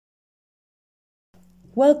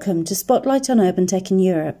Welcome to Spotlight on Urban Tech in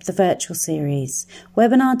Europe, the virtual series,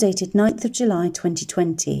 webinar dated 9th of July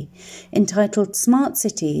 2020, entitled Smart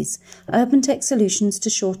Cities, Urban Tech Solutions to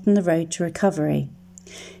Shorten the Road to Recovery.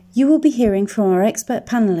 You will be hearing from our expert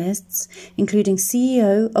panelists, including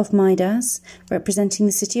CEO of MIDAS, representing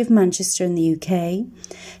the City of Manchester in the UK,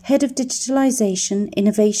 Head of Digitalisation,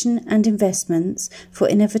 Innovation and Investments for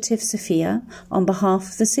Innovative Sofia on behalf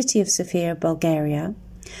of the City of Sofia, Bulgaria,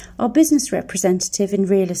 our business representative in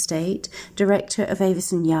real estate, Director of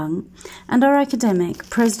Avison Young, and our academic,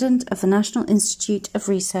 President of the National Institute of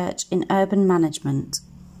Research in Urban Management.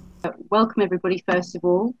 Welcome everybody, first of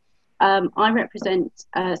all. I represent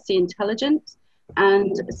Sea Intelligence,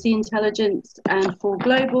 and Sea Intelligence and For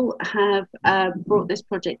Global have brought this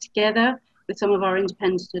project together with some of our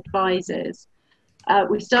independent advisors.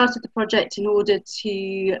 We started the project in order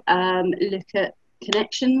to look at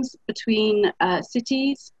connections between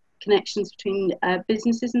cities, connections between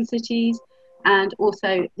businesses and cities, and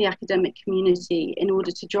also the academic community in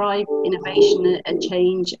order to drive innovation and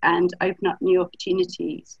change and open up new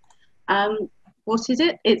opportunities. What is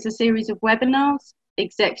it? It's a series of webinars,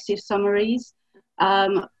 executive summaries,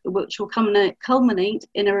 which will culminate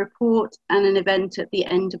in a report and an event at the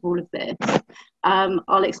end of all of this.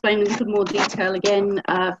 I'll explain in a little more detail again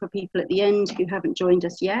for people at the end who haven't joined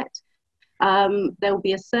us yet. There will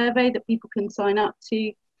be a survey that people can sign up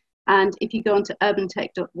to, and if you go onto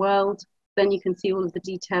urbantech.world, then you can see all of the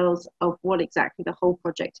details of what exactly the whole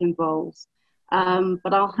project involves.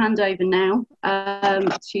 But I'll hand over now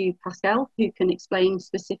to Pascal, who can explain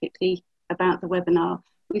specifically about the webinar.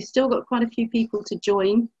 We've still got quite a few people to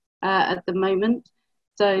join at the moment,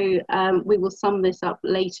 so we will sum this up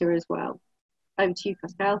later as well. Over to you,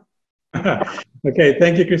 Pascal. Okay,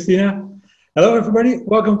 thank you, Christina. Hello, everybody.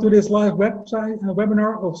 Welcome to this live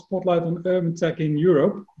webinar of Spotlight on Urban Tech in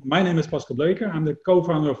Europe. My name is Pascal Bleuker. I'm the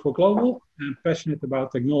co-founder of For Global and passionate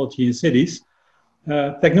about technology in cities.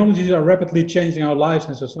 Technologies are rapidly changing our lives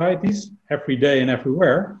and societies every day and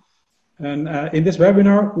everywhere. And in this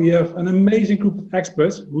webinar, we have an amazing group of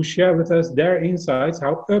experts who share with us their insights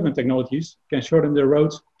how urban technologies can shorten the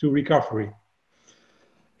road to recovery.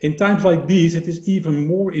 In times like these, it is even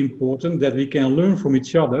more important that we can learn from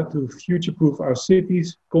each other to future-proof our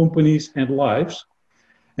cities, companies, and lives.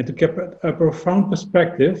 And to keep a profound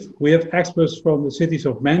perspective, we have experts from the cities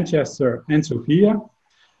of Manchester and Sofia,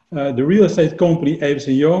 the real estate company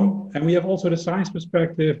Avison Young, and we have also the science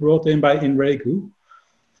perspective brought in by INREGU.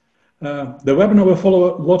 The webinar will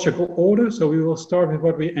follow a logical order, so we will start with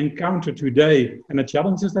what we encounter today and the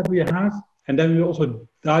challenges that we have, and then we also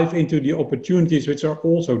dive into the opportunities which are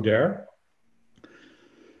also there.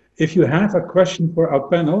 If you have a question for our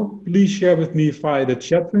panel, please share with me via the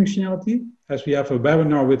chat functionality, as we have a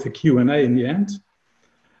webinar with a Q&A in the end.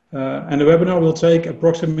 And the webinar will take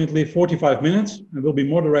approximately 45 minutes and will be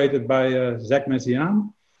moderated by Zach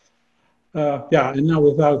Messiaen. And now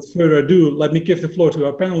without further ado, let me give the floor to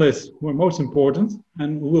our panelists who are most important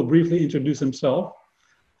and who will briefly introduce themselves.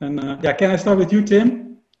 And can I start with you, Tim?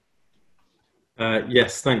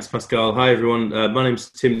 Yes, thanks, Pascal. Hi, everyone. My name's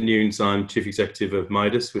Tim Newns. I'm Chief Executive of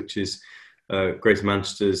MIDAS, which is Greater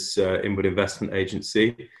Manchester's inward investment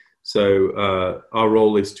agency. So our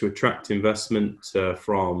role is to attract investment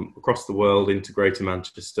from across the world into Greater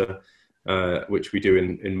Manchester, which we do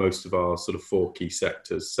in most of our sort of 4 key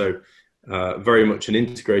sectors. So very much an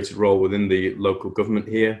integrated role within the local government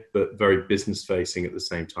here, but very business facing at the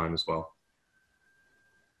same time as well.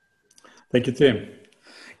 Thank you, Tim.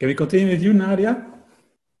 Can we continue with you, Nadia?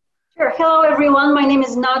 Sure. Hello, everyone. My name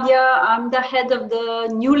is Nadia. I'm the head of the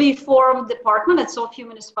newly formed department at Sofia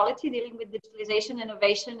Municipality dealing with digitalization,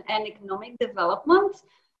 innovation, and economic development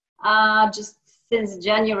just since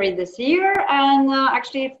January this year. And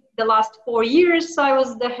actually, the last 4 years, I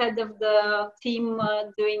was the head of the team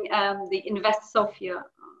doing the Invest Sofia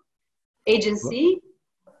agency.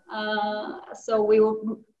 So we were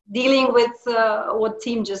dealing with what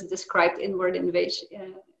Tim just described, inward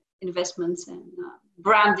innovation. Investments and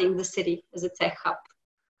branding the city as a tech hub.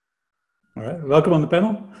 All right, welcome on the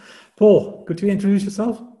panel. Paul, could you introduce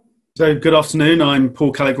yourself? So good afternoon, I'm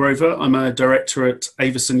Paul Kallee-Grover. I'm a director at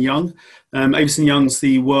Avison Young. Avison Young's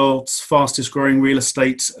the world's fastest growing real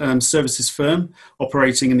estate services firm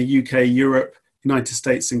operating in the UK, Europe, United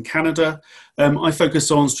States and Canada. I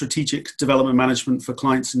focus on strategic development management for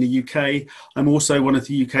clients in the UK. I'm also one of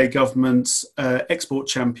the UK government's export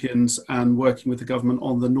champions and working with the government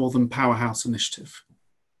on the Northern Powerhouse Initiative.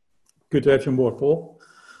 Good to have you on board, Paul.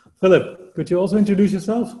 Philippe, could you also introduce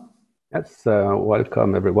yourself? Yes,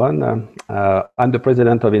 welcome everyone. I'm the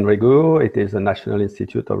president of INREGU. It is a National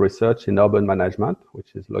Institute of Research in Urban Management,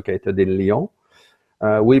 which is located in Lyon.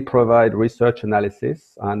 We provide research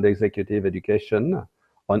analysis and executive education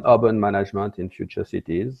on urban management in future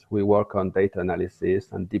cities. We work on data analysis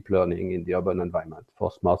and deep learning in the urban environment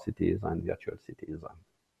for smart cities and virtual cities.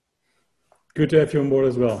 Good to have you on board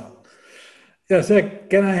as well. Yeah, Zach,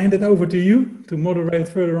 can I hand it over to you to moderate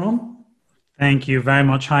further on? Thank you very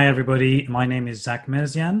much. Hi, everybody. My name is Zach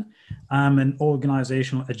Merzian. I'm an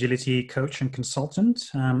organizational agility coach and consultant.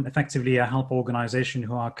 Effectively, I help organizations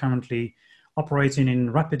who are currently operating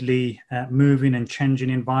in rapidly moving and changing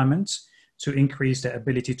environments to increase their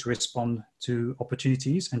ability to respond to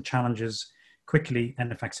opportunities and challenges quickly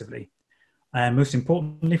and effectively. Most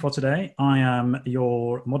importantly for today, I am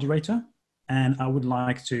your moderator, and I would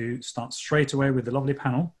like to start straight away with the lovely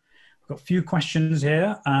panel. We've got a few questions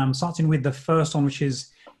here, starting with the first one, which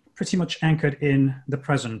is pretty much anchored in the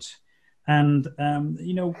present. And,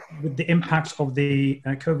 you know, with the impact of the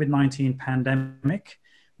COVID-19 pandemic,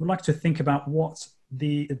 we'd like to think about what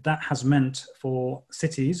that has meant for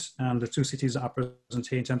cities, the two cities that are present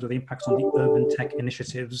here, in terms of the impact on the urban tech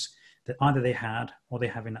initiatives that either they had or they're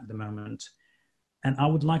having at the moment. And I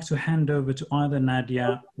would like to hand over to either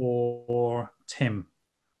Nadia or Tim.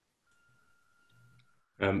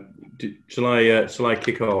 Shall I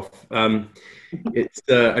kick off?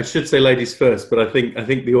 I should say ladies first, but I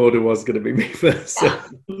think the order was going to be me first.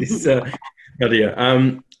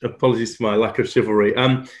 Nadia. Apologies for my lack of chivalry.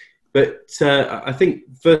 But I think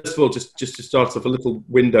first of all, just to start off, a little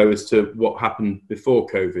window as to what happened before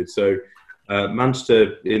COVID. So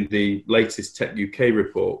Manchester, in the latest Tech UK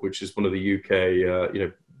report, which is one of the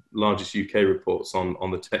UK largest UK reports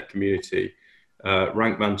on the tech community,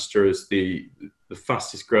 ranked Manchester as the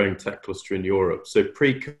fastest growing tech cluster in Europe. So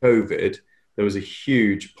pre-COVID, there was a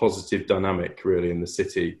huge positive dynamic really in the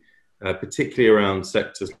city, particularly around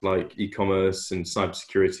sectors like e-commerce and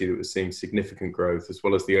cybersecurity that were seeing significant growth, as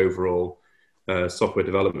well as the overall software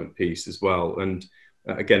development piece as well. And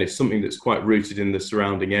again, it's something that's quite rooted in the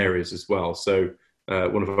surrounding areas as well. So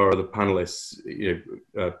one of our other panelists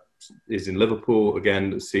is in Liverpool, again,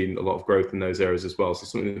 that's seen a lot of growth in those areas as well. So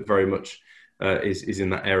something that very much is in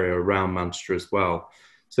that area around Manchester as well.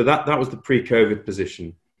 So that was the pre-COVID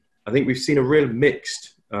position. I think we've seen a real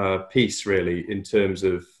mixed piece really in terms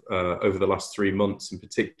of over the last 3 months in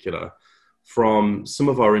particular, from some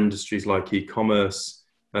of our industries like e-commerce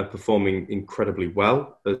performing incredibly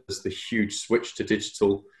well, as the huge switch to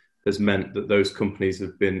digital has meant that those companies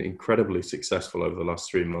have been incredibly successful over the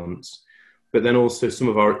last 3 months. But then also some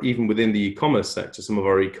of our, even within the e-commerce sector, some of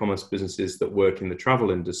our e-commerce businesses that work in the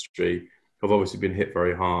travel industry have obviously been hit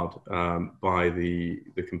very hard by the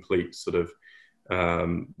complete sort of,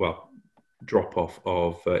 drop off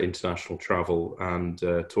of international travel and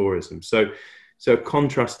tourism. So a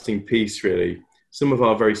contrasting piece really. Some of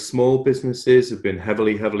our very small businesses have been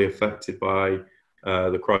heavily affected by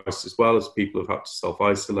the crisis, as well, as people have had to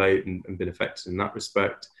self-isolate and been affected in that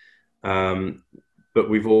respect. But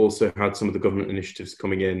we've also had some of the government initiatives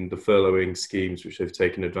coming in, the furloughing schemes, which they've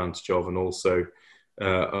taken advantage of, and also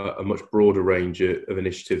a much broader range of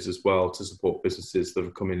initiatives as well to support businesses that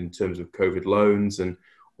have come in terms of COVID loans and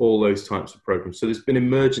all those types of programs. So there's been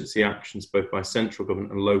emergency actions both by central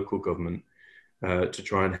government and local government to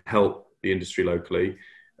try and help the industry locally,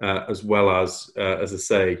 as well as I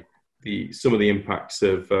say, some of the impacts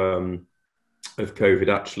of COVID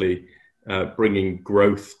actually bringing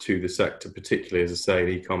growth to the sector, particularly, as I say, in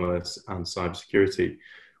e-commerce and cybersecurity.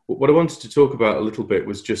 What I wanted to talk about a little bit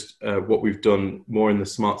was just what we've done more in the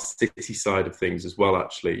smart city side of things as well,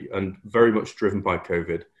 actually, and very much driven by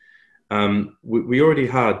COVID. We already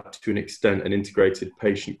had, to an extent, an integrated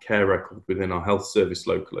patient care record within our health service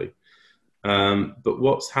locally. But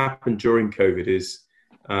what's happened during COVID is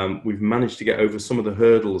we've managed to get over some of the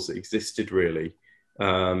hurdles that existed really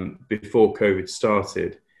before COVID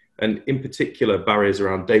started. And in particular, barriers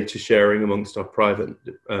around data sharing amongst our private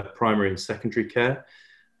primary and secondary care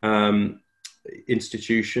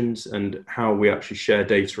institutions, and how we actually share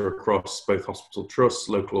data across both hospital trusts,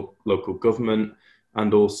 local government,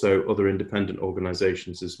 and also other independent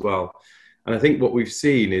organisations as well. And I think what we've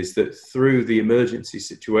seen is that through the emergency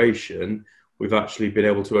situation, we've actually been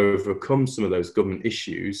able to overcome some of those government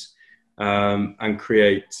issues and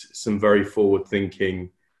create some very forward-thinking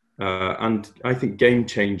and I think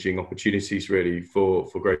game-changing opportunities really for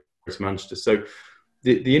Greater Manchester. So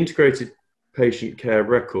the integrated patient care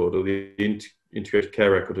record, or the integrated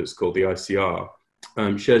care record, it's called, the ICR,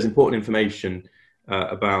 shares important information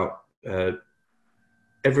about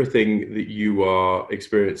everything that you are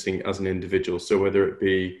experiencing as an individual. So whether it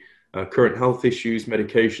be current health issues,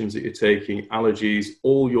 medications that you're taking, allergies,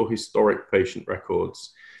 all your historic patient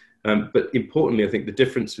records. But importantly, I think the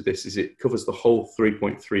difference with this is it covers the whole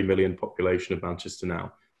 3.3 million population of Manchester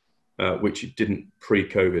now, which it didn't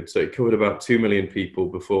pre-COVID. So it covered about 2 million people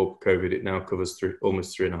before COVID. It now covers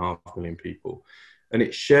almost 3.5 million people. And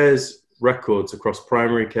it shares records across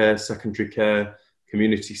primary care, secondary care,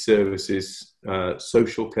 community services,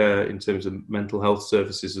 social care in terms of mental health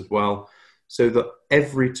services as well. So that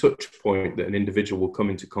every touch point that an individual will come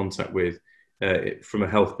into contact with from a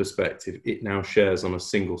health perspective, it now shares on a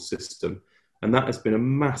single system. And that has been a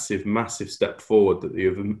massive, massive step forward that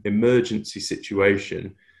the emergency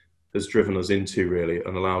situation has driven us into, really,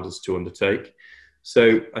 and allowed us to undertake.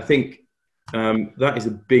 So I think that is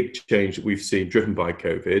a big change that we've seen driven by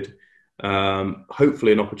COVID.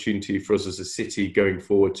 Hopefully an opportunity for us as a city going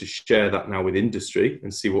forward to share that now with industry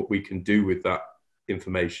and see what we can do with that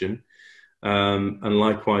information. And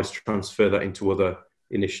likewise transfer that into other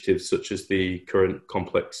initiatives such as the current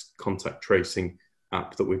complex contact tracing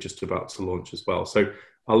app that we're just about to launch as well. So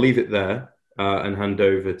I'll leave it there and hand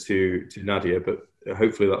over to Nadia, but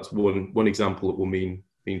hopefully that's one example that will mean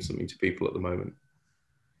something to people at the moment.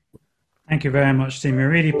 Thank you very much, Tim. You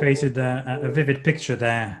really painted a vivid picture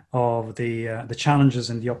there of the challenges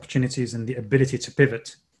and the opportunities and the ability to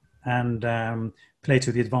pivot and play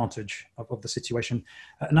to the advantage of the situation.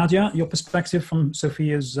 Nadia, your perspective from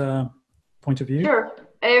Sofia's point of view? Sure.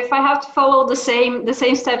 If I have to follow the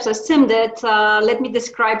same steps as Tim did, let me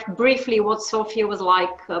describe briefly what Sofia was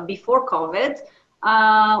like before COVID.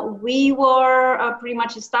 We were pretty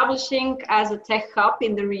much establishing as a tech hub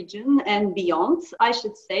in the region and beyond, I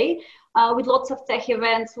should say, with lots of tech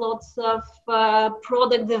events, lots of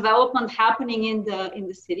product development happening in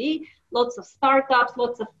the city, lots of startups,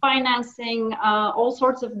 lots of financing, all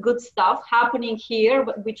sorts of good stuff happening here,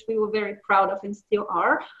 but which we were very proud of and still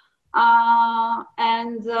are.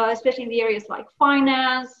 And especially in the areas like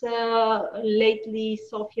finance, lately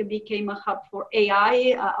Sofia became a hub for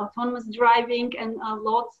AI, autonomous driving, and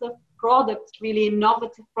lots of products, really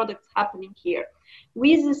innovative products happening here.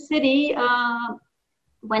 We as a city,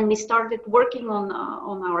 when we started working on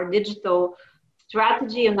our digital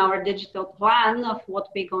strategy and our digital plan of what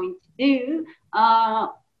we're going to do,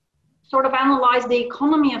 sort of analyzed the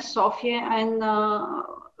economy of Sofia and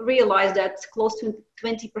realized that close to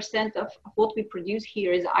 20% of what we produce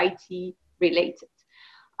here is IT related.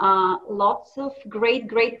 Lots of great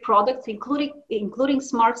products, including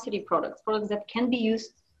smart city products that can be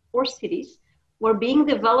used for cities, were being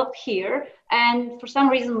developed here, and for some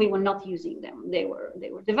reason we were not using them. They were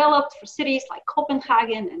developed for cities like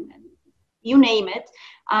Copenhagen and you name it.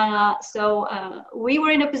 So we were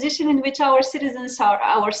in a position in which our citizens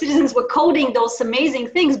were coding those amazing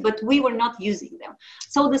things, but we were not using them.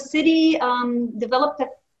 So the city developed a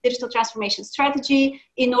digital transformation strategy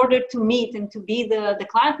in order to meet and to be the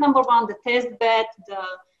client number one, the test bed,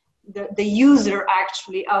 the user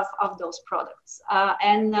actually of those products.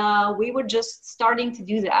 And we were just starting to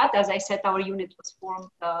do that. As I said, our unit was formed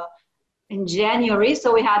in January,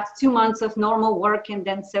 so we had 2 months of normal work and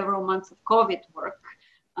then several months of COVID work.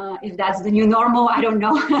 If that's the new normal, I don't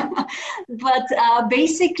know. But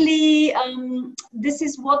basically, this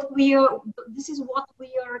is what we are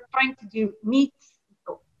trying to do: meet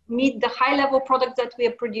the high-level products that we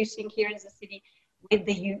are producing here in the city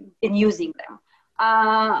in using them.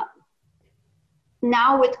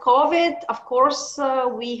 Now with COVID, of course,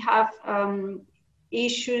 we have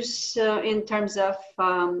issues in terms of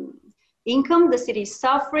income. The city is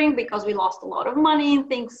suffering because we lost a lot of money in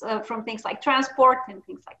things from things like transport and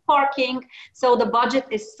things like parking. So the budget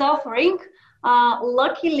is suffering.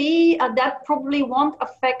 Luckily, that probably won't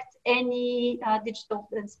affect any digital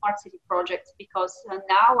and smart city projects because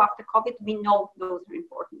now after COVID, we know those are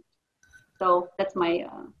important. So that's my.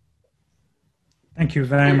 Thank you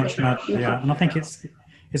very much, Nadia. And I think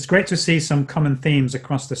it's great to see some common themes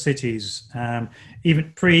across the cities,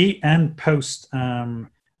 even pre and post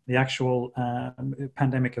the actual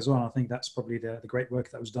pandemic as well. I think that's probably the great work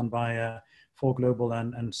that was done by 4Global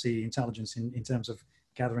and Sea Intelligence in terms of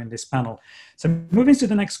gathering this panel. So moving to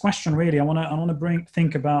the next question, really, I want to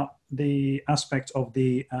think about the aspect of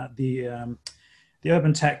the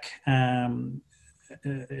urban tech.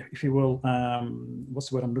 If you will, what's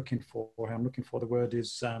the word I'm looking for? I'm looking for the word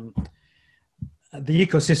is the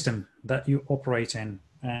ecosystem that you operate in,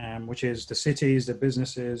 which is the cities, the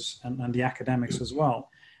businesses, and the academics as well.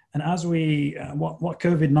 And as what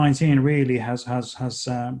COVID-19 really has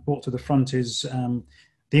brought to the front is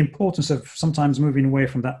the importance of sometimes moving away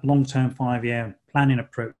from that long-term 5-year planning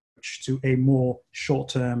approach to a more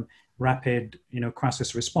short-term, rapid,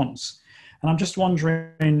 crisis response. And I'm just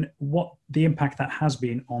wondering what the impact that has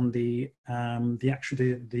been on the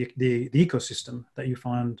ecosystem that you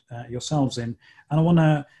find yourselves in. And I want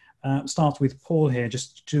to start with Paul here,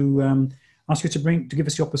 just to ask you to give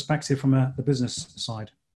us your perspective from the business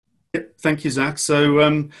side. Thank you, Zach.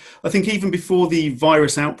 So I think even before the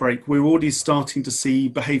virus outbreak, we were already starting to see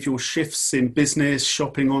behavioural shifts in business,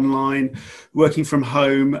 shopping online, working from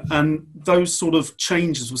home, and those sort of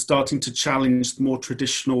changes were starting to challenge the more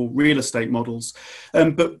traditional real estate models.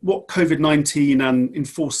 But what COVID-19 and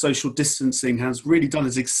enforced social distancing has really done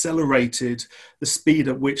is accelerated the speed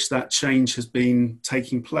at which that change has been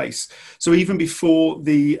taking place. So even before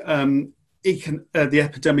the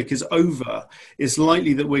epidemic is over, it's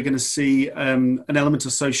likely that we're going to see an element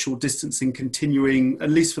of social distancing continuing, at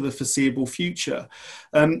least for the foreseeable future.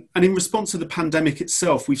 And in response to the pandemic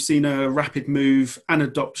itself, we've seen a rapid move and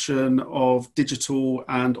adoption of digital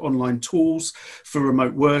and online tools for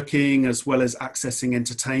remote working, as well as accessing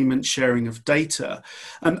entertainment, sharing of data.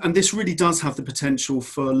 And this really does have the potential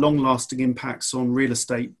for long-lasting impacts on real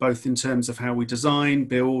estate, both in terms of how we design,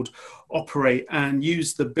 build, operate and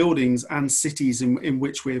use the buildings and cities in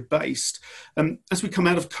which we're based. As we come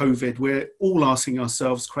out of COVID, we're all asking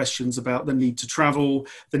ourselves questions about the need to travel,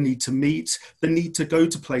 the need to meet, the need to go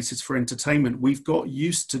to places for entertainment. We've got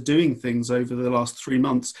used to doing things over the last 3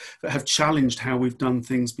 months that have challenged how we've done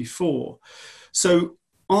things before. So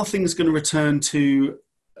are things going to return to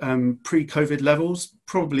pre-COVID levels?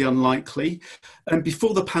 Probably unlikely. And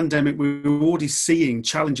before the pandemic, we were already seeing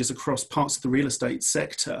challenges across parts of the real estate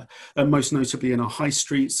sector, most notably in our high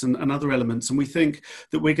streets and other elements. And we think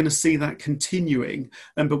that we're going to see that continuing.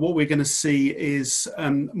 But what we're going to see is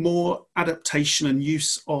more adaptation and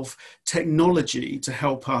use of technology to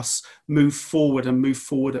help us move forward and move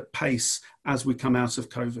forward at pace as we come out of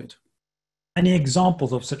COVID. Any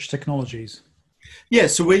examples of such technologies? Yeah,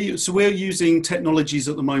 so we're using technologies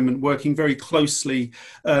at the moment, working very closely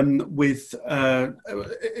with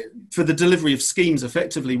for the delivery of schemes,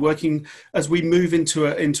 effectively working as we move into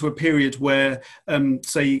a period where,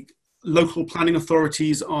 say, local planning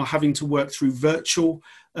authorities are having to work through virtual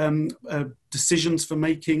decisions for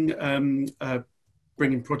making.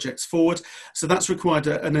 Bringing projects forward. So that's required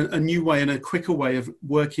a new way and a quicker way of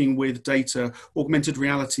working with data, augmented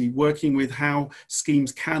reality, working with how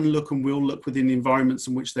schemes can look and will look within the environments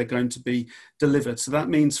in which they're going to be delivered. So that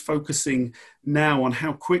means focusing now on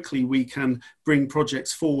how quickly we can bring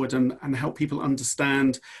projects forward and help people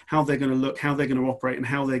understand how they're going to look, how they're going to operate and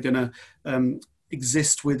how they're going to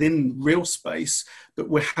exist within real space, but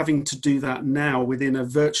we're having to do that now within a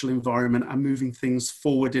virtual environment and moving things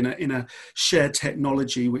forward in a shared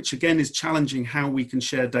technology, which again is challenging how we can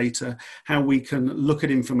share data, how we can look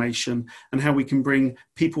at information and how we can bring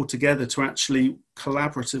people together to actually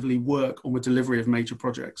collaboratively work on the delivery of major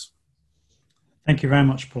projects. Thank you very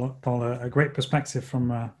much, Paul. A great perspective from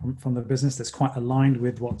the business that's quite aligned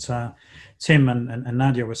with what Tim and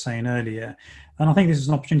Nadia were saying earlier. And I think this is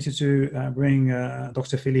an opportunity to bring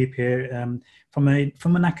Dr. Philippe here. From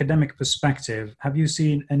an academic perspective, have you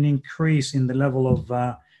seen an increase in the level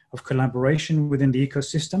of collaboration within the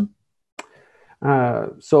ecosystem?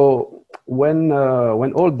 So when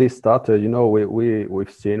all this started, you know,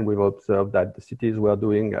 we've observed that the cities were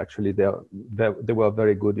doing actually they were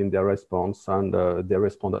very good in their response and they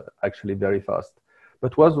responded actually very fast.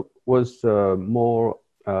 But what was more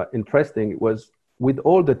interesting was with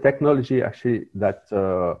all the technology actually that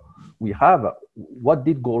we have, what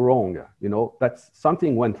did go wrong? You know, that's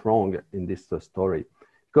something went wrong in this story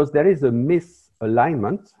because there is a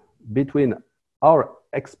misalignment between our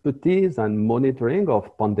expertise and monitoring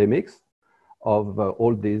of pandemics, of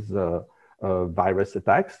all these virus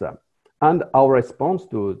attacks, and our response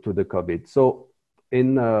to the COVID. So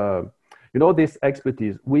in, you know, this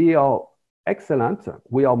expertise, we are excellent.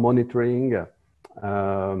 We are monitoring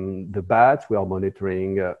the bats, we are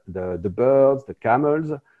monitoring the birds, the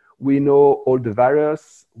camels. We know all the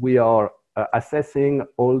virus. We are assessing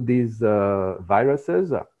all these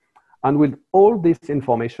viruses. And with all this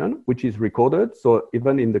information, which is recorded, so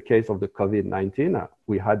even in the case of the COVID-19,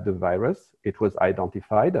 we had the virus, it was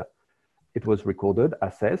identified, it was recorded,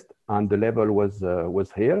 assessed, and the level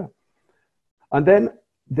was here. And then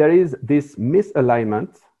there is this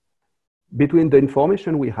misalignment between the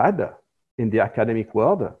information we had in the academic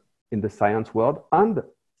world, in the science world, and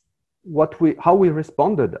how we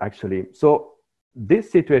responded actually. So this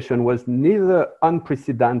situation was neither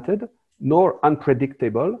unprecedented nor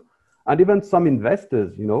unpredictable. And even some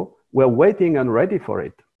investors, you know, were waiting and ready for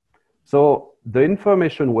it. So the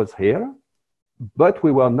information was here, but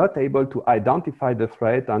we were not able to identify the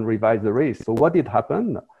threat and revise the risk. So what did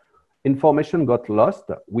happen information got lost.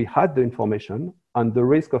 We had the information, and the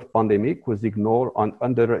risk of pandemic was ignored and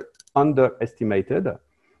underestimated.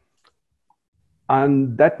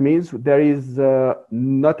 And that means there is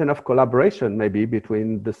not enough collaboration maybe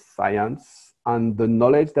between the science and the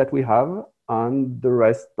knowledge that we have and the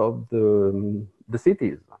rest of the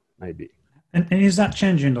cities, maybe. And is that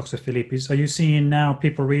changing, Dr. Philippe? Are you seeing now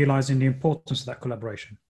people realizing the importance of that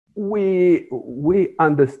collaboration? We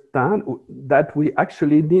understand that we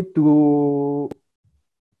actually need to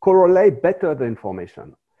correlate better the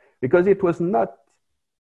information, because it was not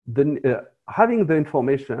having the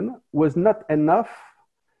information was not enough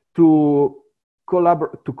to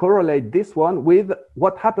correlate this one with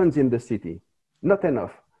what happens in the city. Not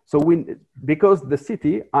enough. So because the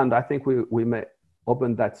city, and I think we may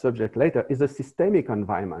open that subject later, is a systemic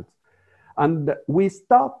environment. And we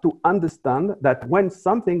start to understand that when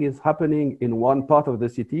something is happening in one part of the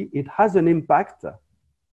city, it has an impact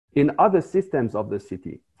in other systems of the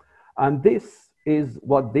city. And this is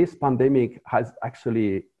what this pandemic has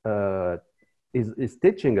actually is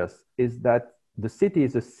teaching us, is that the city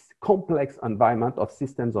is a complex environment of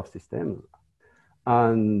systems.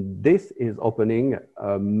 And this is opening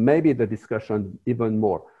maybe the discussion even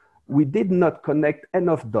more. We did not connect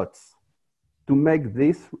enough dots to make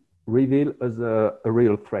this reveal as a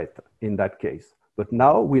real threat in that case. But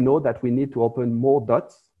now we know that we need to open more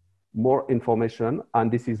dots, more information, and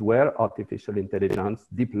this is where artificial intelligence,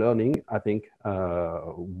 deep learning, I think,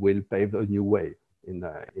 will pave a new way in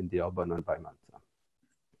the urban environment.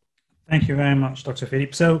 Thank you very much, Dr.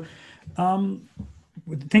 Philippe. So,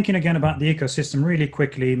 thinking again about the ecosystem really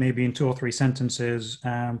quickly, maybe in 2 or 3 sentences,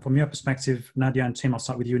 from your perspective, Nadia and Tim, I'll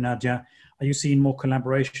start with you, Nadia. Are you seeing more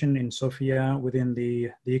collaboration in Sofia within the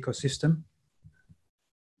ecosystem?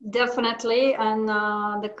 Definitely, and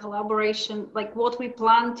the collaboration, like what we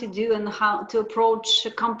plan to do and how to approach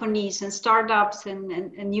companies and startups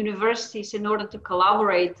and universities in order to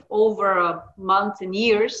collaborate over months and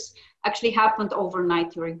years actually happened overnight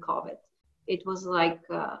during COVID. It was like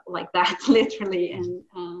that, literally, and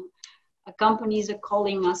companies are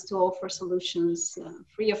calling us to offer solutions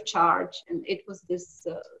free of charge, and it was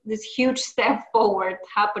this huge step forward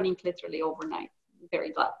happening literally overnight. Very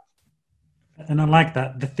glad. And I like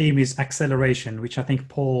that the theme is acceleration, which I think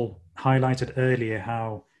Paul highlighted earlier,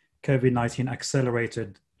 how COVID-19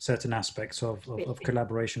 accelerated certain aspects of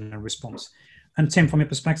collaboration and response. And Tim, from your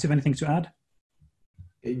perspective, anything to add?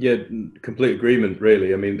 Yeah, complete agreement,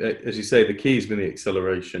 really. I mean, as you say, the key has been the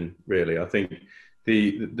acceleration, really. I think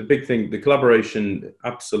the big thing, the collaboration,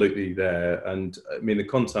 absolutely there. And I mean, the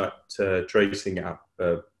contact tracing app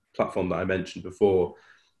platform that I mentioned before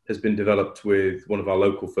has been developed with one of our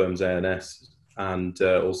local firms, ANS, and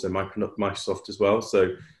also Microsoft as well.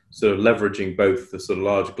 So sort of leveraging both the sort of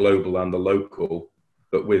large global and the local,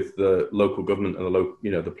 but with the local government and the local,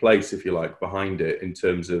 the place, if you like, behind it in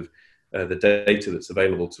terms of the data that's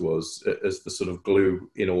available to us as the sort of glue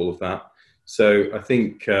in all of that. So I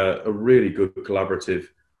think a really good collaborative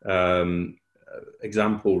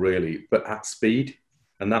example, really, but at speed.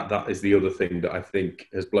 And that is the other thing that I think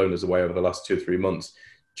has blown us away over the last 2 or 3 months,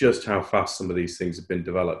 just how fast some of these things have been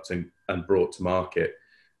developed and brought to market.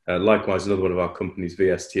 Likewise, another one of our companies,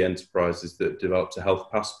 VST Enterprises, that developed a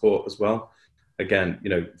health passport as well. Again,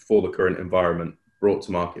 for the current environment, brought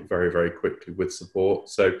to market very, very quickly with support.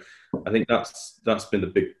 So I think that's been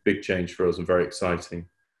the big change for us and very exciting.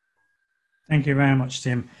 Thank you very much,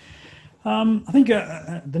 Tim. I think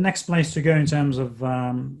the next place to go in terms of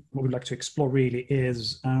what we'd like to explore really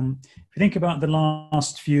is, if you think about the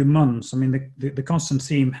last few months, I mean, the constant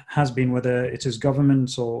theme has been, whether it is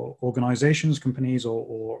governments or organizations, companies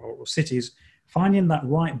or cities, finding that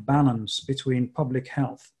right balance between public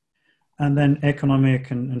health and then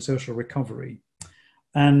economic and social recovery.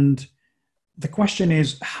 And the question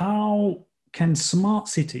is, how can smart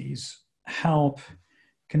cities help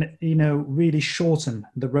really shorten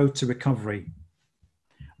the road to recovery?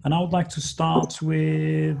 And I would like to start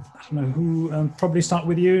with, I don't know who, probably start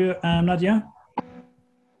with you, Nadia.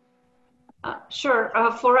 Sure.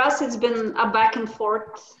 For us, it's been a back and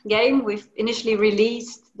forth game. We've initially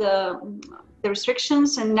released the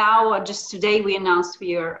restrictions, and now just today we announced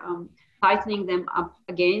we are tightening them up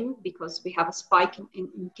again because we have a spike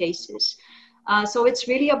in cases. So it's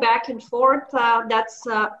really a back and forth that's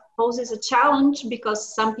poses a challenge,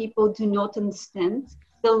 because some people do not understand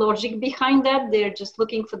the logic behind that. They're just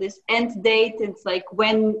looking for this end date. It's like,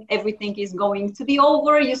 when everything is going to be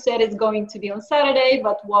over. You said it's going to be on Saturday,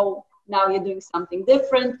 but well, now you're doing something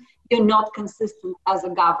different. You're not consistent as a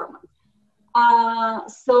government.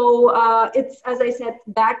 It's, as I said,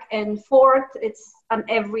 back and forth. It's an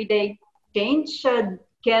everyday change.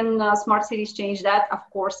 Can smart cities change that? Of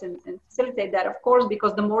course, and facilitate that, of course,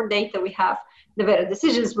 because the more data we have, the better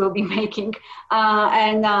decisions we'll be making.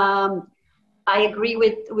 I agree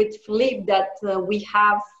with Philippe that we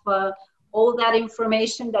have all that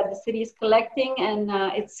information that the city is collecting, and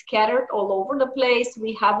it's scattered all over the place.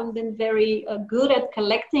 We haven't been very good at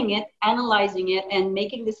collecting it, analyzing it, and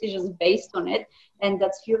making decisions based on it. And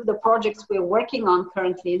that's few of the projects we're working on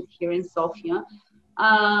currently here in Sofia.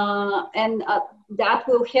 That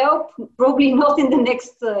will help, probably not in the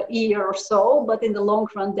next year or so, but in the long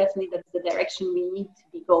run, definitely that's the direction we need to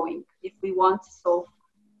be going if we want to solve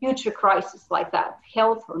future crises like that,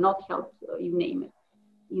 health or not health, you name it.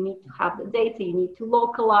 You need to have the data, you need to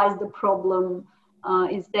localize the problem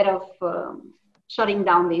instead of shutting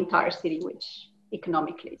down the entire city, which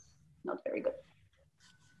economically is not very good.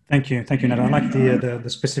 Thank you, Nadia. I like the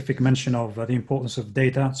specific mention of the importance of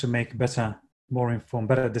data to make better, more informed,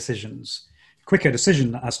 better decisions. Quicker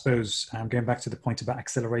decision, I suppose, going back to the point about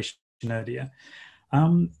acceleration earlier.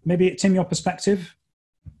 Maybe, Tim, your perspective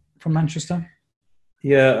from Manchester?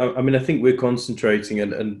 Yeah, I mean, I think we're concentrating,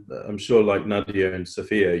 and I'm sure like Nadia and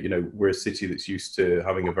Sofia, you know, we're a city that's used to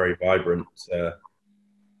having a very vibrant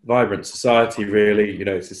society, really. You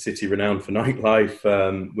know, it's a city renowned for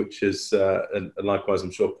nightlife, which is, and likewise,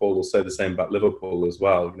 I'm sure Paul will say the same about Liverpool as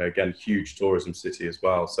well. You know, again, huge tourism city as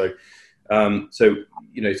well. So,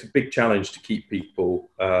 you know, it's a big challenge to keep people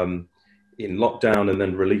in lockdown and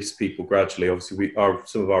then release people gradually. Obviously,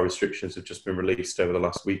 some of our restrictions have just been released over the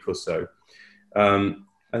last week or so.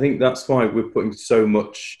 I think that's why we're putting so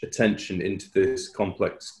much attention into this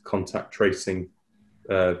complex contact tracing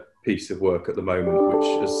piece of work at the moment, which,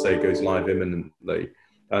 as I say, goes live imminently.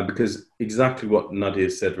 Because exactly what Nadia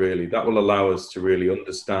said, really, that will allow us to really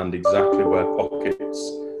understand exactly where pockets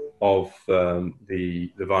of the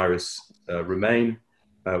virus remain,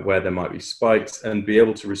 where there might be spikes, and be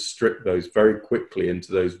able to restrict those very quickly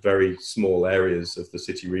into those very small areas of the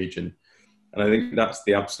city region. And I think that's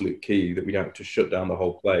the absolute key, that we don't have to shut down the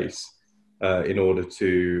whole place in order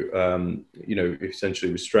to, you know,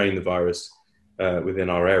 essentially restrain the virus within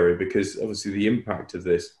our area. Because obviously the impact of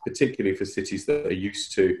this, particularly for cities that are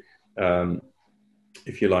used to,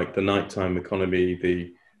 if you like, the nighttime economy,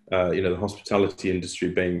 the you know, the hospitality industry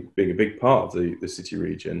being a big part of the city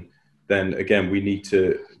region, then again, we need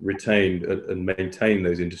to retain and maintain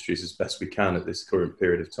those industries as best we can at this current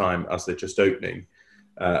period of time as they're just opening.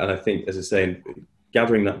 And I think, as I say,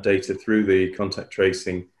 gathering that data through the contact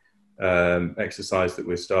tracing exercise that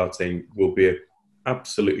we're starting will be an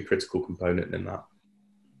absolutely critical component in that.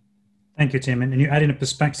 Thank you, Tim. And you add in a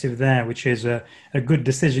perspective there, which is a good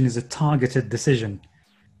decision is a targeted decision.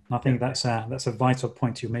 And I think that's a vital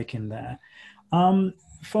point you're making there.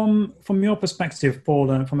 From your perspective,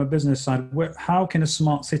 Paul, and from a business side, how can a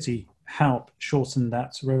smart city help shorten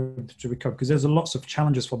that road to recovery? Because there's lots of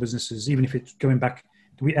challenges for businesses, even if it's going back.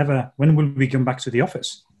 When will we come back to the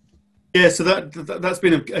office? Yeah, so that's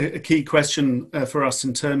been a key question for us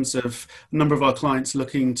in terms of a number of our clients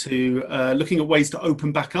looking at ways to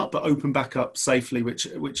open back up, but open back up safely, which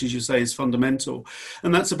as you say is fundamental.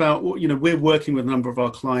 And that's about, you know, we're working with a number of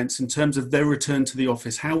our clients in terms of their return to the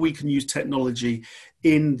office, how we can use technology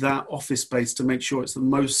in that office space to make sure it's the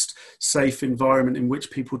most safe environment in which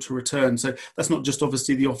people to return. So that's not just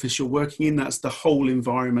obviously the office you're working in, that's the whole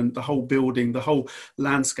environment, the whole building, the whole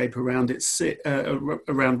landscape around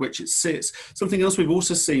which it sits. Something else we've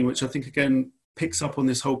also seen, which I think again picks up on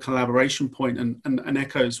this whole collaboration point and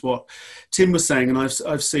echoes what Tim was saying, and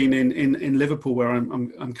I've seen in Liverpool, where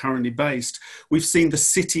I'm currently based, we've seen the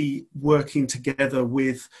city working together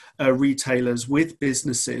with retailers, with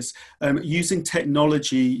businesses, using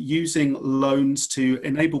technology, using loans to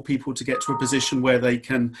enable people to get to a position where they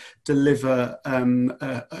can deliver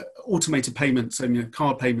automated payments, and, you know,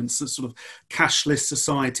 card payments, the sort of cashless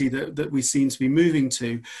society that we seem to be moving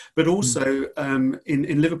to. But also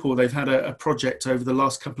in Liverpool, they've had a project over the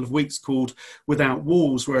last couple of weeks called Without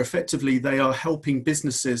Walls, where effectively they are helping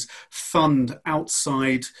businesses fund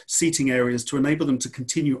outside seating areas to enable them to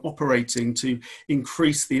continue operating, to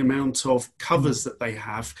increase the amount of covers that they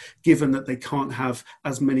have, given that they can't have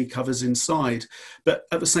as many covers inside. But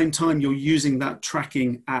at the same time, you're using that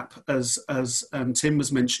tracking app, as Tim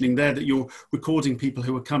was mentioning there, that you're recording people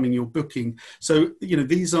who are coming, you're booking. So, you know,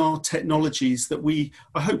 these are technologies that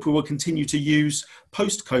I hope we will continue to use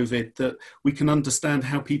post-COVID, that we can understand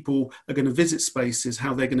how people are going to visit spaces,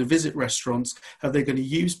 how they're going to visit restaurants, how they're going to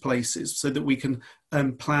use places, so that we can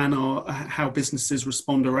plan how businesses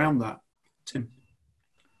respond around that. Tim,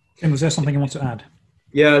 was there something you want to add?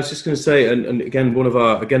 Yeah, I was just going to say, and again, one of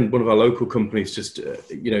our local companies, just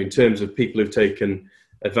you know, in terms of people who've taken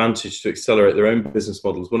advantage to accelerate their own business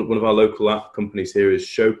models. One of our local app companies here is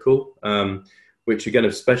Shokal, which again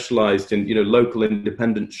have specialized in, local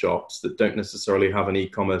independent shops that don't necessarily have an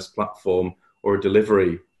e-commerce platform or a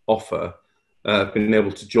delivery offer, have been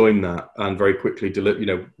able to join that and very quickly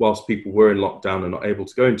deliver, whilst people were in lockdown and not able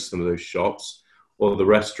to go into some of those shops, or the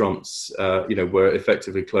restaurants, were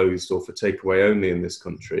effectively closed or for takeaway only in this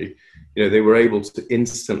country, they were able to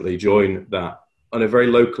instantly join that on a very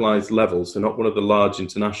localized level. So not one of the large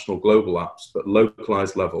international global apps, but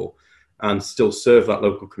localized level, and still serve that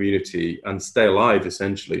local community and stay alive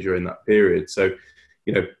essentially during that period. So,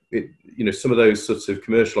 some of those sorts of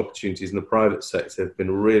commercial opportunities in the private sector have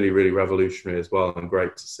been really, really revolutionary as well, and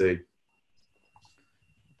great to see.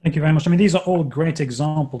 Thank you very much. I mean, these are all great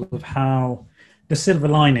examples of how the silver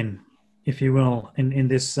lining, if you will, in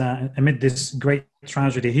this amid this great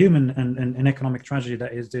tragedy, human and economic tragedy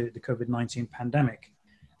that is the COVID-19 pandemic,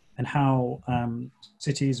 and how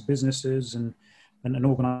cities, businesses, and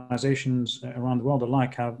organizations around the world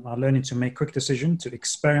alike are learning to make quick decisions, to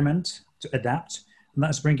experiment, to adapt, and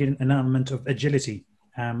that's bringing an element of agility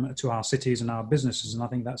to our cities and our businesses, and I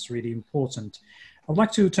think that's really important. I'd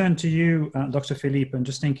like to turn to you, Dr. Philippe, and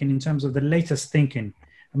just thinking in terms of the latest thinking.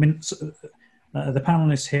 I mean, the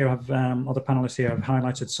panelists here have, other panelists here have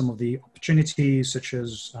highlighted some of the opportunities, such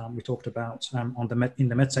as we talked about in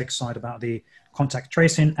the medtech side about the contact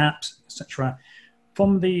tracing apps, etc.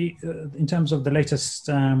 From in terms of the latest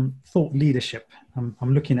thought leadership,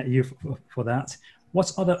 I'm looking at you for that.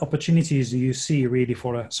 What other opportunities do you see really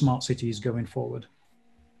for smart cities going forward?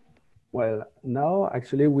 Well, now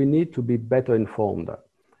actually we need to be better informed.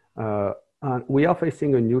 And we are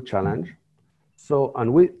facing a new challenge. So,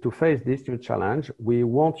 to face this new challenge, we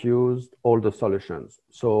won't use all the solutions.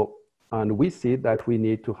 So, and we see that we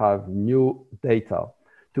need to have new data.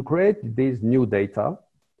 To create these new data,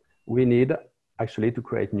 we need actually to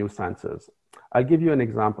create new sensors. I'll give you an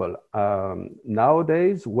example.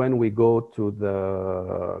 Nowadays, when we go to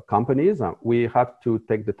the companies, we have to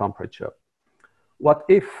take the temperature. What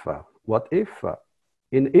if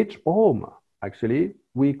in each home, actually,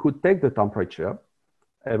 we could take the temperature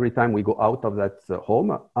every time we go out of that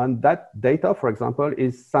home, and that data, for example,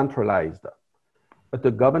 is centralized. At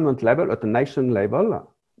the government level, at the national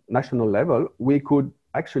level, we could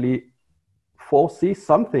actually foresee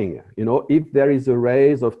something, if there is a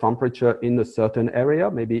rise of temperature in a certain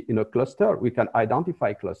area, maybe in a cluster, we can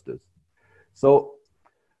identify clusters. So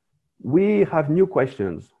we have new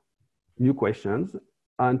questions,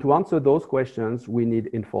 and to answer those questions, we need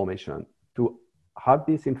information. To have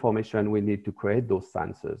this information, we need to create those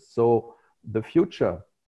sensors. So the future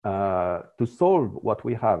to solve what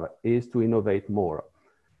we have is to innovate more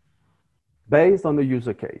based on the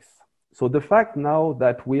user case. So the fact now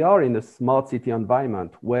that we are in a smart city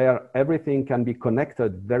environment where everything can be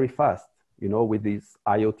connected very fast, with these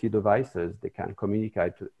IoT devices, they can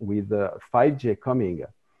communicate with 5G coming.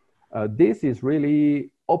 This is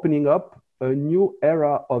really opening up a new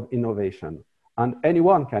era of innovation, and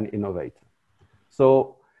anyone can innovate.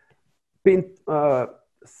 So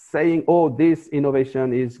saying, oh, this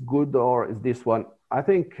innovation is good or is this one, I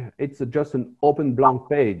think it's just an open blank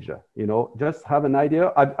page, just have an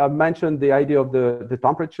idea. I've mentioned the idea of the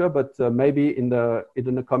temperature, but maybe in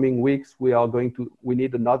the coming weeks, we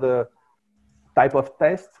need another type of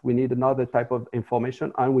test, we need another type of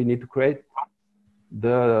information, and we need to create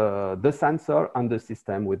the sensor and the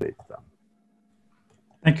system with it.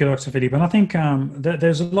 Thank you, Dr. Philippe. And I think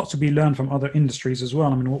there's a lot to be learned from other industries as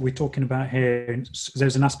well. I mean, what we're talking about here,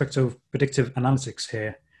 there's an aspect of predictive analytics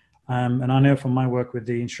here. And I know from my work with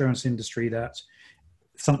the insurance industry that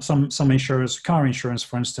some insurers, car insurance,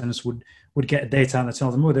 for instance, would get data that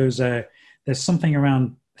tells them, oh, there's something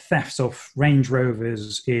around theft of Range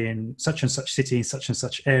Rovers in such and such city, in such and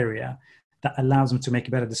such area, that allows them to make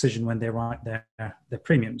a better decision when they write their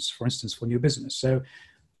premiums, for instance, for new business. So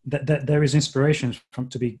that there is inspiration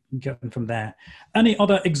to be gotten from there. Any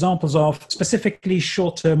other examples of specifically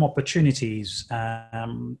short-term opportunities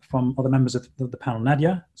from other members of the panel?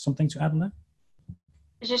 Nadia, something to add on that?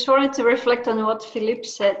 I just wanted to reflect on what Philippe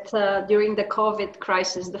said during the COVID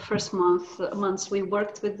crisis. The first months we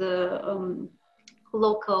worked with the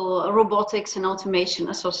local robotics and automation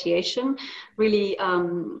association, really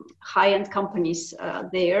high-end companies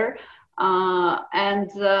there.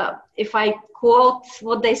 If I quote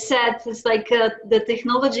what they said, it's like the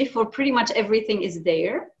technology for pretty much everything is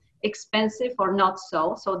there, expensive or not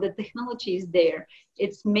so. So the technology is there.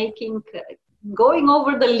 It's going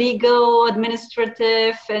over the legal,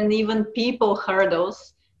 administrative, and even people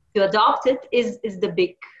hurdles to adopt it is the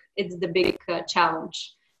big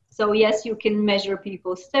challenge. So yes, you can measure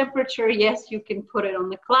people's temperature. Yes, you can put it on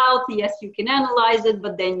the cloud. Yes, you can analyze it,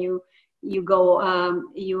 but then you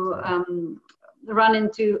run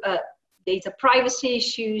into data privacy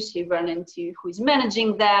issues. You run into who's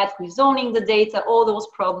managing that, who's owning the data, all those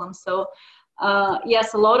problems. So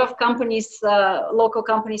yes, a lot of companies, local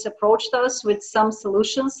companies, approached us with some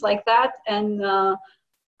solutions like that, and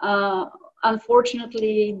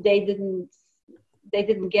unfortunately, they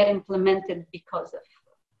didn't get implemented because of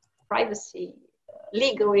privacy,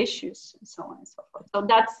 legal issues, and so on and so forth. So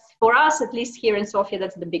that's, for us, at least here in Sofia,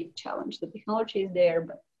 that's the big challenge. The technology is there,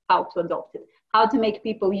 but how to adopt it, how to make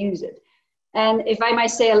people use it. And if I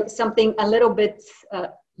might say something a little bit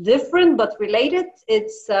different but related,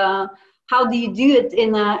 it's how do you do it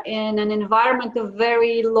in an environment of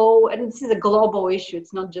very low, and this is a global issue,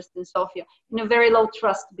 it's not just in Sofia, in a very low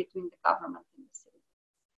trust between the government and the city.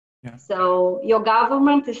 Yeah. So your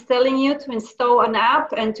government is telling you to install an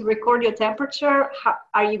app and to record your temperature. How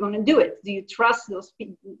are you going to do it? Do you trust those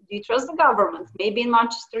people? Do you trust the government? Maybe in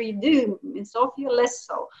Manchester you do, in Sofia less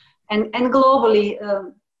so. And globally,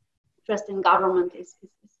 trust in government is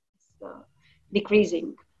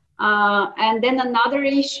decreasing. And then another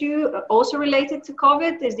issue also related to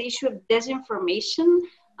COVID is the issue of disinformation.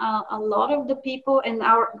 A lot of the people, and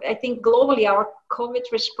I think globally, our COVID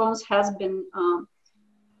response has been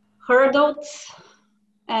hurdled,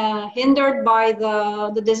 hindered by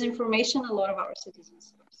the disinformation a lot of our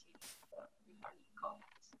citizens regarding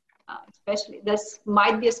COVID. Especially, this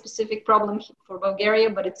might be a specific problem for Bulgaria,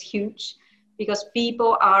 but it's huge because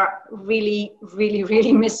people are really, really,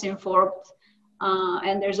 really misinformed.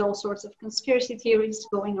 And there's all sorts of conspiracy theories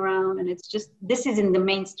going around, and it's just, this is in the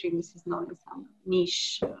mainstream, this is not in some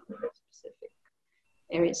niche specific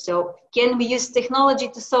areas. So can we use technology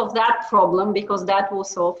to solve that problem? Because that will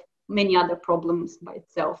solve many other problems by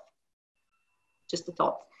itself. Just a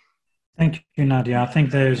thought. Thank you, Nadia. I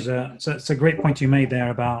think there's it's a great point you made there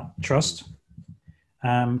about trust.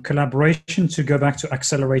 Collaboration, to go back to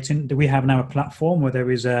accelerating. Do we have now a platform where there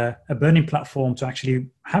is a burning platform to actually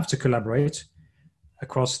have to collaborate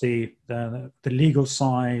across the legal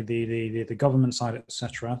side, the government side,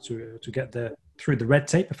 etc., to get through the red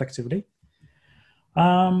tape effectively,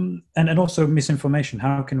 and also misinformation.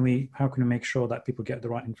 How can we make sure that people get the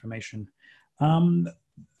right information?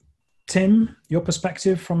 Tim, your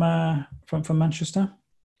perspective from Manchester?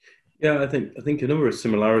 Yeah, I think a number of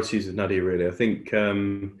similarities with Nadia. Really, I think,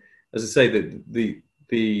 as I say, that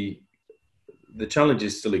the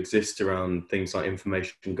challenges still exist around things like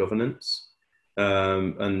information governance.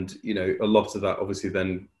 And a lot of that obviously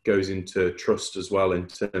then goes into trust as well in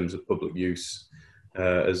terms of public use,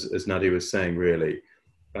 as Nadia was saying. Really,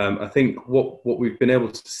 I think what we've been able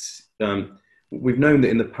to we've known that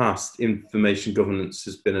in the past information governance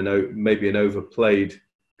has been maybe an overplayed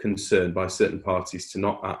concern by certain parties to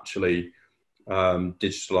not actually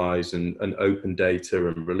digitalize and open data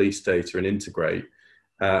and release data and integrate.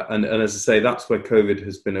 And as I say, that's where COVID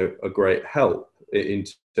has been a great help in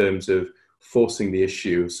terms of forcing the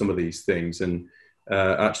issue of some of these things and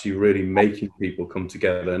actually really making people come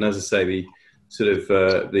together. And as I say,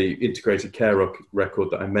 the integrated care record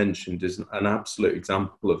that I mentioned is an absolute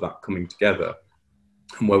example of that coming together,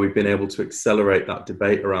 and where we've been able to accelerate that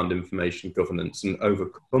debate around information governance and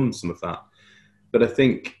overcome some of that. But I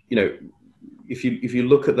think, if you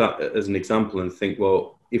look at that as an example and think,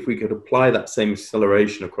 well, if we could apply that same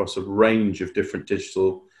acceleration across a range of different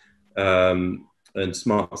digital and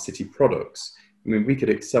smart city products, I mean, we could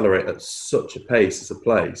accelerate at such a pace as a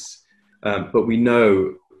place. But we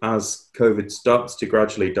know as COVID starts to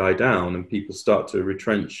gradually die down and people start to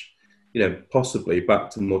retrench, possibly back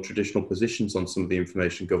to more traditional positions on some of the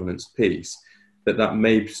information governance piece, that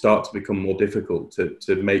may start to become more difficult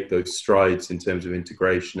to make those strides in terms of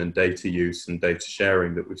integration and data use and data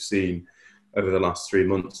sharing that we've seen over the last 3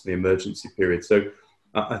 months, the emergency period. So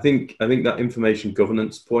I think that information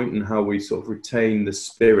governance point and how we sort of retain the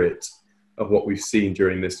spirit of what we've seen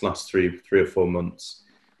during this last three or 4 months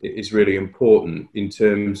is really important in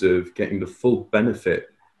terms of getting the full benefit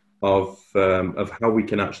of how we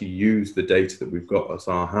can actually use the data that we've got at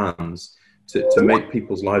our hands to make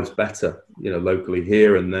people's lives better, locally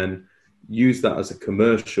here, and then use that as a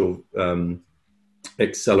commercial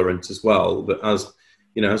accelerant as well. That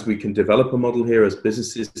as we can develop a model here, as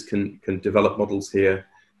businesses can develop models here,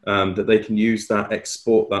 that they can use that,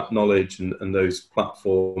 export that knowledge and those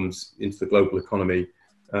platforms into the global economy,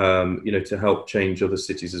 to help change other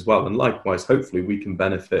cities as well. And likewise, hopefully we can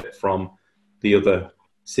benefit from the other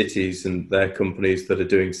cities and their companies that are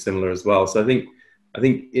doing similar as well. So I think I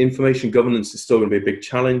think information governance is still going to be a big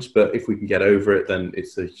challenge, but if we can get over it, then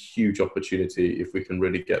it's a huge opportunity if we can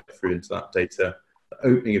really get through into that data, the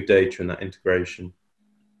opening of data and that integration.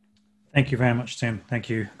 Thank you very much, Tim. Thank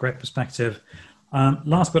you. Great perspective.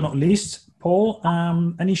 Last but not least, Paul,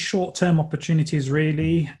 any short-term opportunities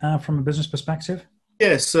really from a business perspective?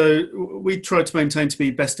 Yeah, so we try to maintain to be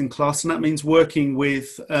best in class, and that means working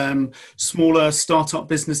with smaller startup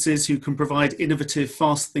businesses who can provide innovative,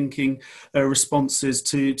 fast-thinking responses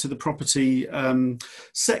to the property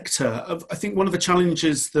sector. I think one of the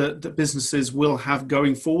challenges that businesses will have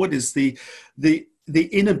going forward is the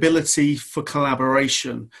inability for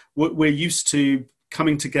collaboration. We're used to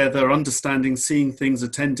coming together, understanding, seeing things,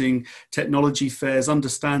 attending technology fairs,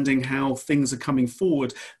 understanding how things are coming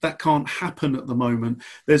forward. That can't happen at the moment.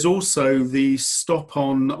 There's also the stop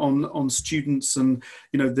on students and,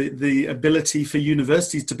 you know, the ability for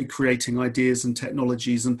universities to be creating ideas and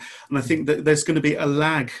technologies. And I think that there's going to be a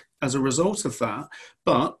lag as a result of that.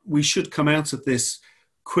 But we should come out of this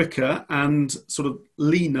quicker and sort of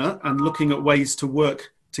leaner and looking at ways to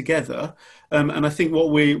work together, and I think what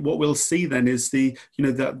we'll see then is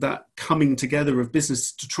that coming together of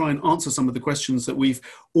business to try and answer some of the questions that we've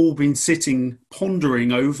all been sitting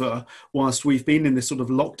pondering over whilst we've been in this sort of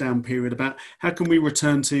lockdown period about how can we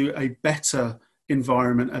return to a better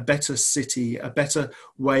environment, a better city, a better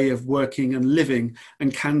way of working and living,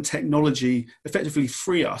 and can technology effectively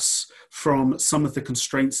free us from some of the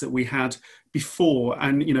constraints that we had before.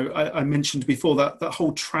 And, you know, I mentioned before that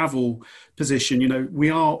whole travel position, you know, we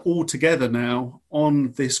are all together now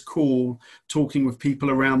on this call talking with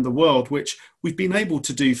people around the world, which we've been able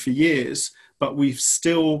to do for years, but we've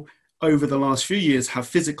still over the last few years have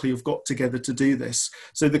physically got together to do this.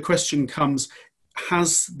 So the question comes,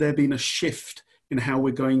 has there been a shift in how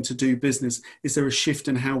we're going to do business? Is there a shift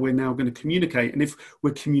in how we're now going to communicate? And if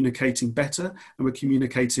we're communicating better and we're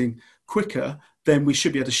communicating quicker, then we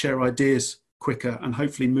should be able to share ideas quicker and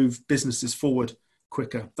hopefully move businesses forward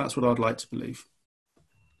quicker. That's what I'd like to believe.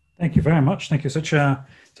 Thank you very much. Thank you. Such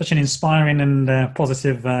an inspiring and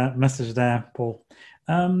positive message there, Paul.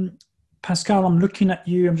 Pascal, I'm looking at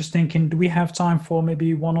you. I'm just thinking, do we have time for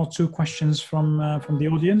maybe one or two questions from the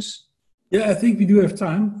audience? Yeah, I think we do have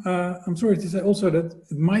time. I'm sorry to say also that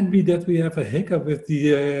it might be that we have a hiccup with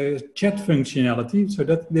the chat functionality, so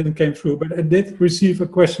that didn't come through, but I did receive a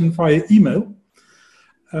question via email.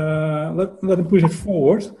 Let me push it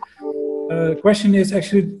forward. The question is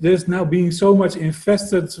actually, there's now being so much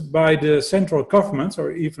invested by the central governments,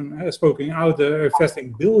 or even spoken out, they're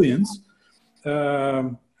investing billions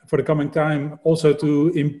for the coming time, also to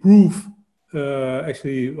improve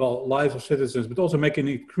lives of citizens, but also making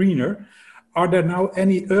it greener. Are there now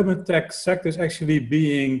any urban tech sectors actually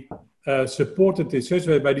being supported in such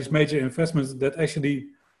a way by these major investments that actually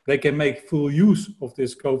they can make full use of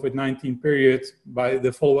this COVID-19 period by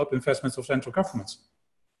the follow-up investments of central governments?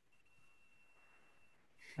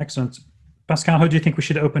 Excellent. Pascal, who do you think we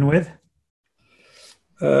should open with?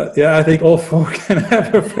 I think all four can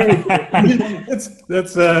have a very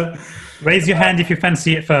that's raise your hand if you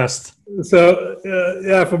fancy it first. So,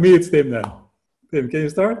 for me, it's Tim then. Tim, can you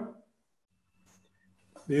start?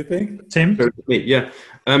 Do you think? Tim? Yeah.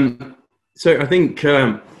 So I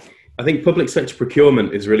think public sector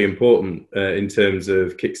procurement is really important in terms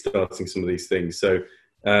of kickstarting some of these things. So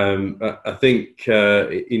I think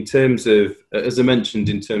in terms of, as I mentioned,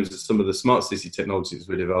 in terms of some of the smart city technologies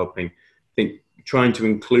we're developing, I think trying to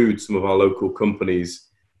include some of our local companies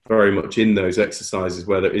very much in those exercises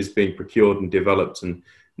where there is being procured and developed, and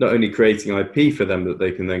not only creating IP for them that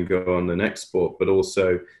they can then go on and export, but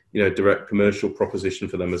also, you know, direct commercial proposition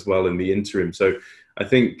for them as well in the interim. So I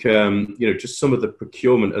think, just some of the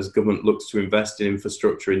procurement as government looks to invest in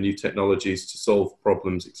infrastructure and new technologies to solve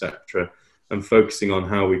problems, etc., and focusing on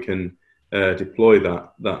how we can deploy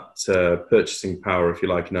that purchasing power, if you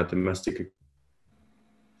like, in our domestic.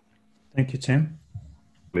 Thank you, Tim.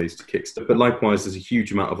 To kickstart, but likewise, there's a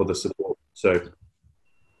huge amount of other support. So,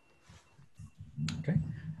 okay,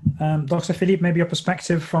 Dr. Philippe, maybe your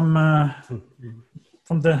perspective from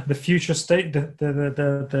the future state,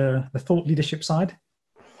 the thought leadership side.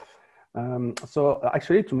 So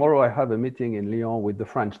actually, tomorrow I have a meeting in Lyon with the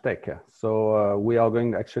French tech. So we are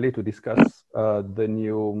going actually to discuss the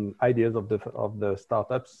new ideas of the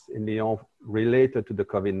startups in Lyon related to the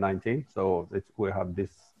COVID-19. So we have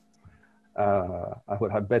this. I will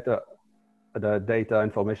have better the data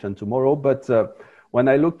information tomorrow. But when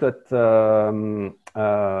I looked at the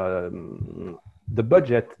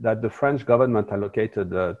budget that the French government allocated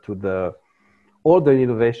to the all the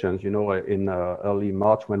innovations, you know, in early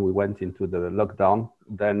March when we went into the lockdown,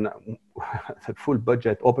 then the full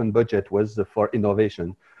budget, open budget was for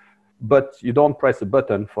innovation. But you don't press a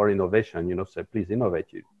button for innovation, you know, say, please innovate.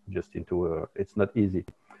 You just into, it's not easy.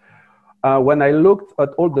 When I looked at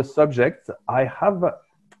all the subjects,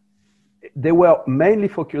 they were mainly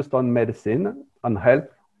focused on medicine, on health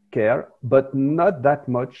care, but not that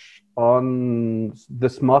much on the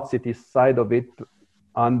smart city side of it,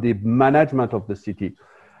 on the management of the city.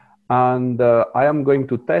 And I am going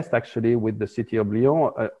to test actually with the city of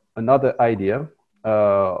Lyon another idea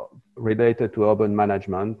related to urban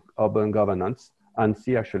management, urban governance, and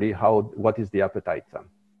see actually what is the appetite.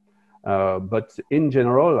 But in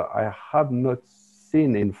general, I have not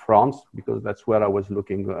seen in France, because that's where I was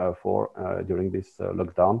looking for during this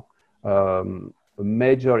lockdown, a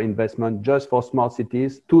major investment just for smart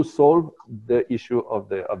cities to solve the issue of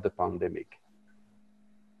the pandemic.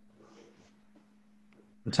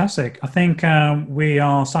 Fantastic. I think we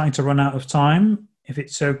are starting to run out of time. If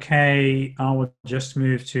it's okay, I will just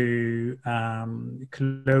move to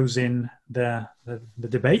closing the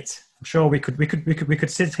debate. I'm sure we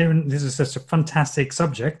could sit here, and this is such a fantastic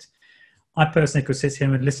subject. I personally could sit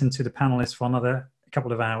here and listen to the panelists for another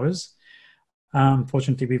couple of hours.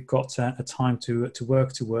 Fortunately, we've got a time to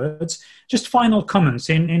work towards. Just final comments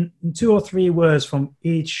in 2 or 3 words from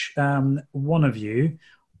each one of you.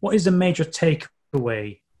 What is the major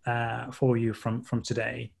takeaway for you from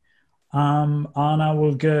today? And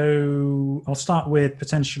I'll start with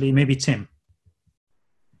potentially maybe Tim.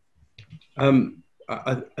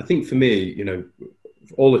 I think for me, you know,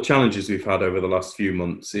 all the challenges we've had over the last few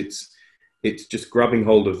months, it's just grabbing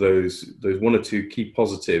hold of those 1 or 2 key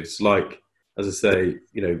positives, like, as I say,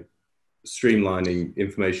 you know, streamlining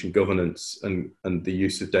information governance and the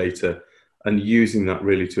use of data, and using that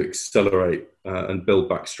really to accelerate and build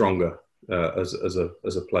back stronger as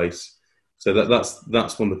a place. So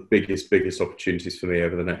that's one of the biggest opportunities for me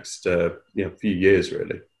over the next few years,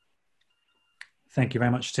 really. Thank you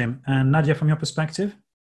very much, Tim. And Nadia, from your perspective?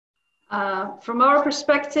 From our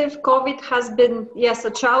perspective, COVID has been, yes,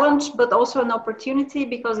 a challenge, but also an opportunity,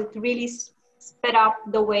 because it really sped up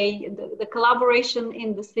the way, the collaboration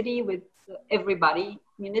in the city with everybody,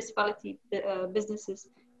 municipality, businesses,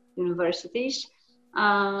 universities.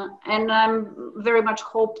 And I'm very much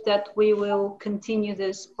hope that we will continue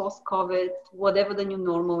this post-COVID, whatever the new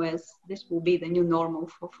normal is. This will be the new normal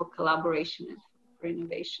for collaboration and for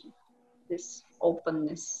innovation, this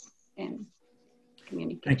openness and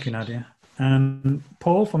communication. Thank you, Nadia. And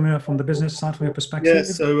Paul, from the business side, from your perspective? Yeah,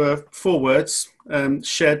 so 4 words,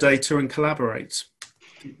 share data and collaborate.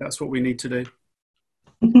 That's what we need to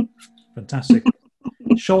do. Fantastic.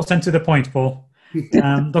 Short and to the point, Paul.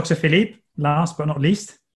 Dr. Philippe, last but not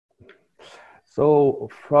least. So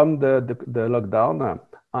from the lockdown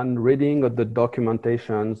and reading of the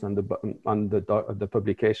documentations and the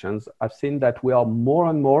publications, I've seen that we are more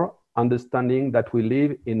and more understanding that we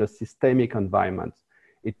live in a systemic environment.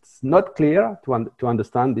 It's not clear to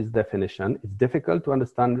understand this definition. It's difficult to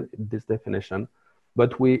understand this definition,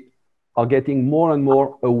 but we are getting more and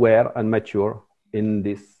more aware and mature in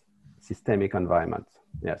this systemic environment.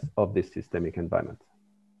 Yes, of this systemic environment.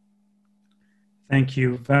 Thank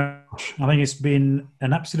you very much. I think it's been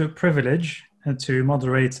an absolute privilege to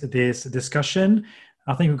moderate this discussion.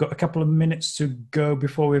 I think we've got a couple of minutes to go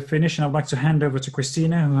before we finish, and I'd like to hand over to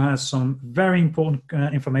Christina, who has some very important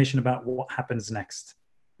information about what happens next.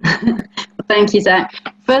 Thank you, Zach.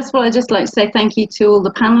 First of all, I'd just like to say thank you to all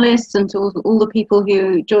the panelists and to all the people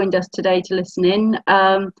who joined us today to listen in.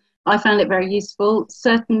 I found it very useful,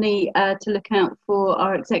 certainly to look out for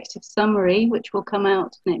our executive summary, which will come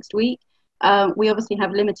out next week. We obviously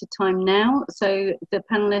have limited time now, so the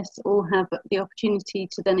panelists all have the opportunity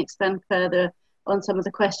to then expand further on some of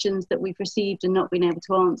the questions that we've received and not been able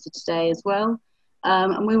to answer today as well.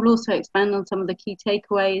 And we will also expand on some of the key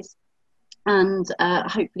takeaways and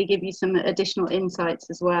hopefully give you some additional insights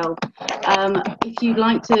as well. If you'd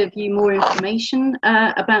like to view more information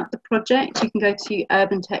about the project, you can go to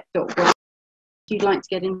urbantech.org. If you'd like to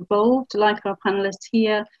get involved, like our panelists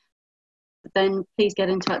here, then please get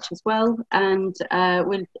in touch as well. And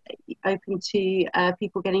we're open to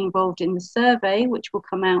people getting involved in the survey, which will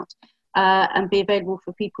come out and be available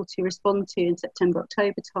for people to respond to in September,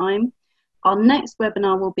 October time. Our next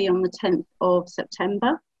webinar will be on the 10th of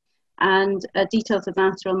September. And details of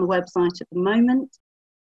that are on the website at the moment.